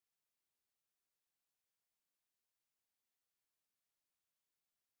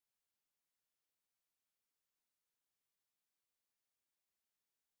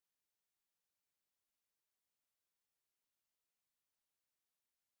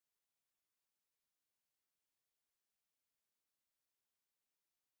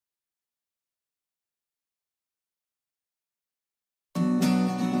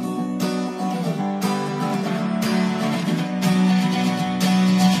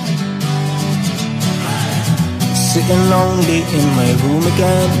Sitting lonely in my room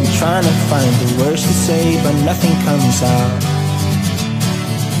again, trying to find the words to say, but nothing comes out.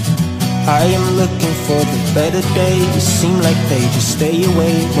 I am looking for the better days, seem like they just stay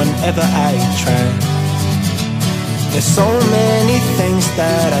away whenever I try. There's so many things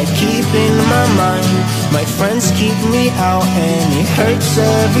that I keep in my mind. My friends keep me out and it hurts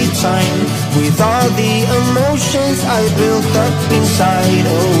every time. With all the emotions I built up inside,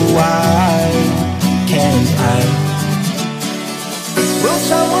 oh why can't I? Will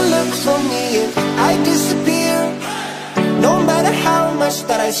someone look for me if I disappear? No matter how much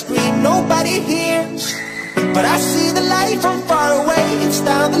that I scream, nobody hears. But I see the light from far away, it's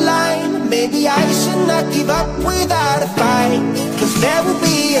down the line. Maybe I should not give up without a fight, 'cause there will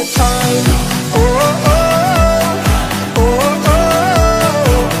be a time. Oh, oh, oh, oh,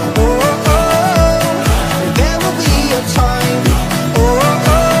 oh, oh, oh. There will be a time. Oh,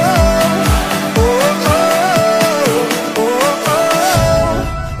 oh, oh, oh, oh, oh,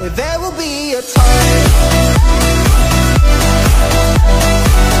 oh. There will be a time.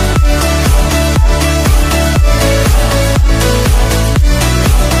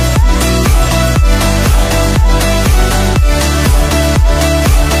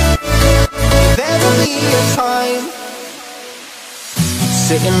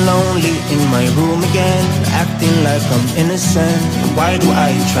 Sitting lonely in my room again, acting like I'm innocent. Why do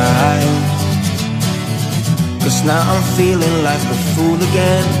I try? 'Cause now I'm feeling like a fool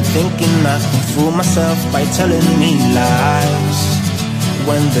again, thinking I can fool myself by telling me lies.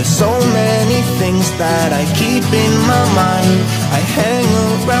 When there's so many things that I keep in my mind, I hang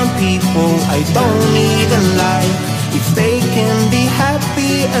around people I don't even like. If they can be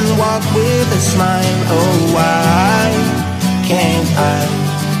happy and walk with a smile, oh why can't I?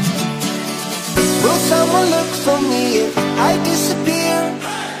 Will someone look for me if I disappear?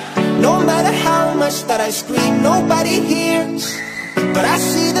 No matter how much that I scream, nobody hears. But I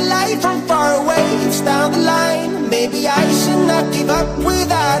see the light from far away, it's down the line. Maybe I should not give up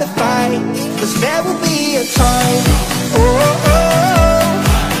without a fight, 'cause there will be a time. Oh, oh,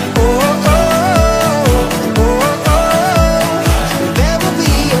 oh, oh, oh, oh, oh. There will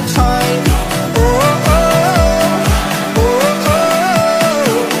be a time. Oh, oh, oh, oh,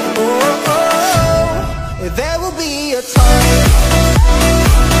 oh, oh. There will be a time.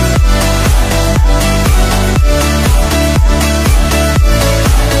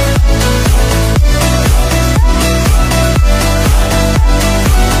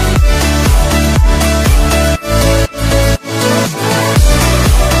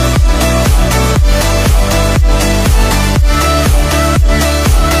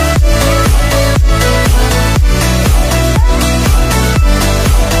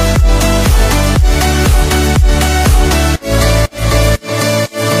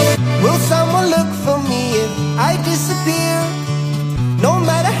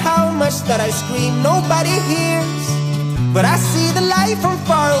 That I scream, nobody hears. But I see the light from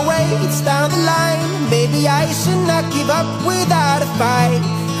far away, it's down the line. Maybe I should not give up without a fight,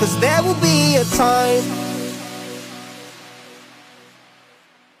 'cause there will be a time.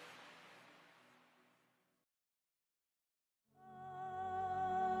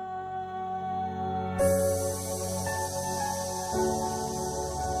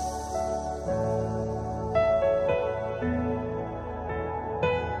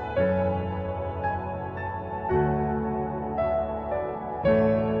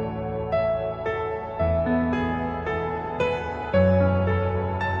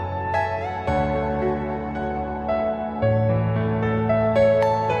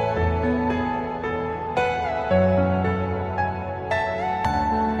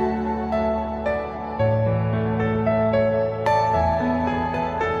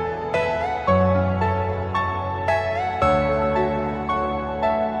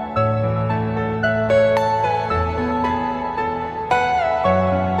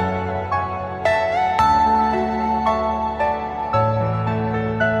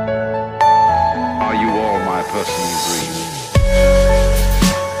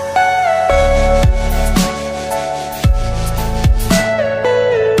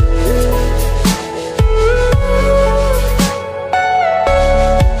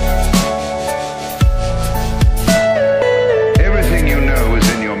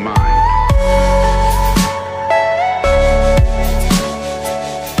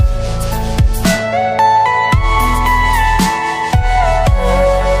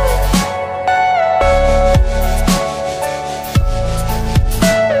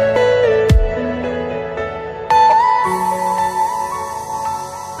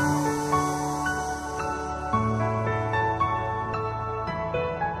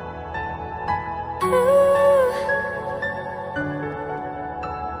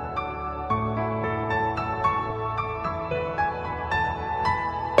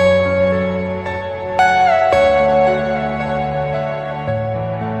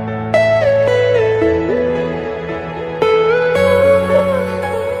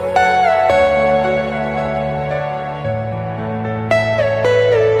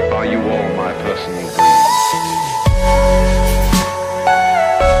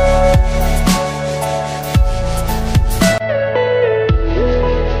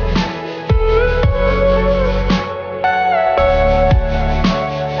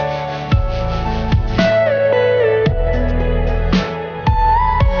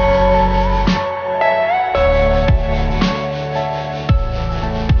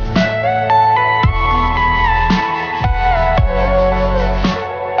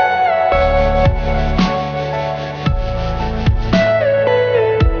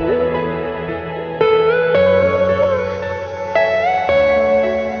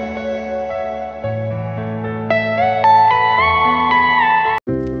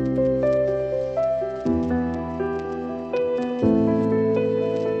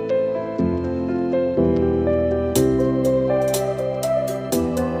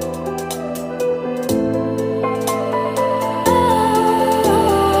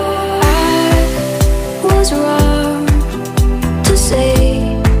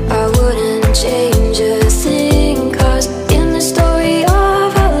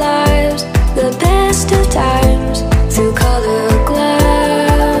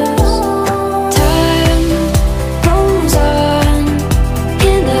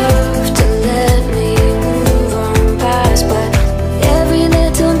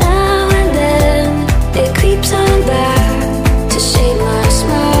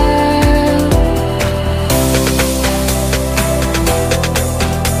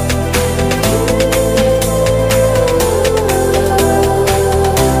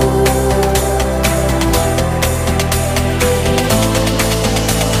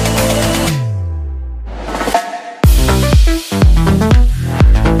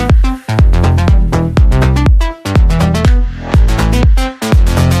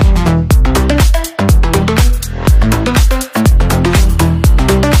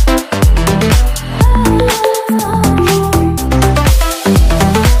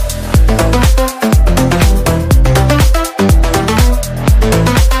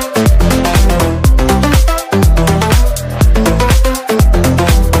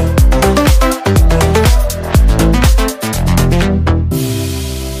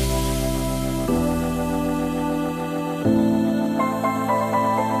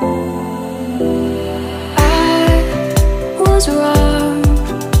 was right.